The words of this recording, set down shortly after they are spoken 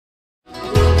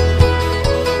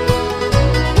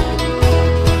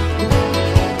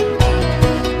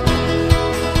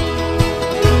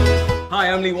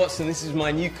I'm Lee Watson. This is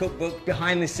my new cookbook,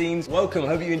 Behind the Scenes. Welcome, I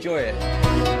hope you enjoy it.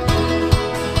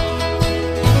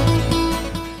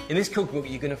 In this cookbook,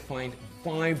 you're going to find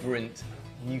vibrant,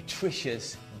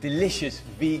 nutritious, delicious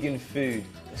vegan food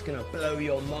that's going to blow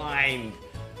your mind.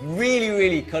 Really,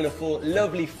 really colourful,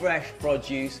 lovely, fresh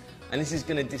produce. And this is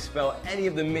going to dispel any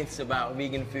of the myths about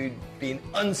vegan food being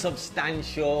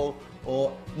unsubstantial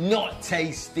or not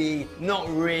tasty, not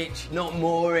rich, not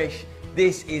Moorish.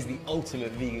 This is the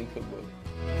ultimate vegan cookbook.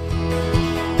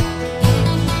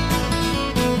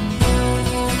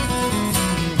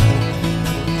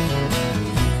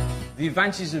 The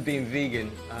advantages of being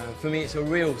vegan, for me it's a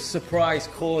real surprise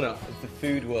corner of the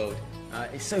food world.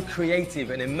 It's so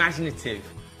creative and imaginative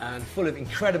and full of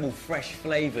incredible fresh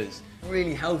flavours,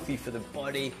 really healthy for the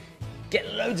body.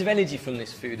 Get loads of energy from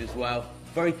this food as well.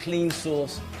 Very clean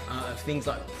source of things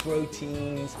like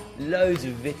proteins, loads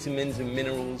of vitamins and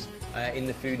minerals in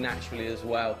the food naturally as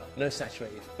well. No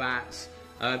saturated fats.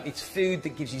 It's food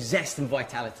that gives you zest and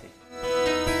vitality.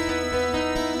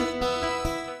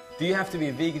 Do you have to be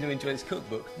a vegan to enjoy this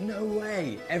cookbook? No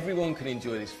way! Everyone can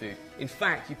enjoy this food. In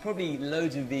fact, you probably eat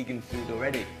loads of vegan food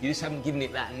already. You just haven't given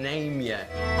it that name yet.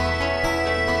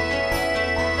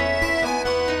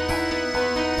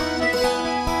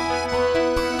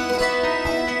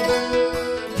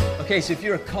 Okay, so if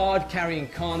you're a card-carrying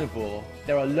carnivore,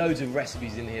 there are loads of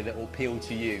recipes in here that will appeal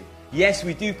to you. Yes,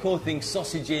 we do call things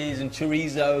sausages and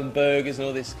chorizo and burgers and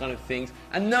all this kind of things.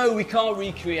 And no, we can't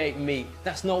recreate meat.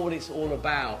 That's not what it's all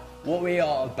about. What we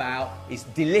are about is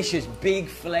delicious, big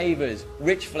flavours,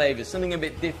 rich flavours, something a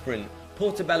bit different.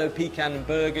 Portobello pecan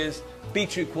burgers,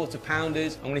 beetroot quarter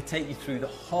pounders. I'm going to take you through the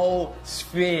whole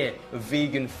sphere of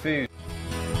vegan food.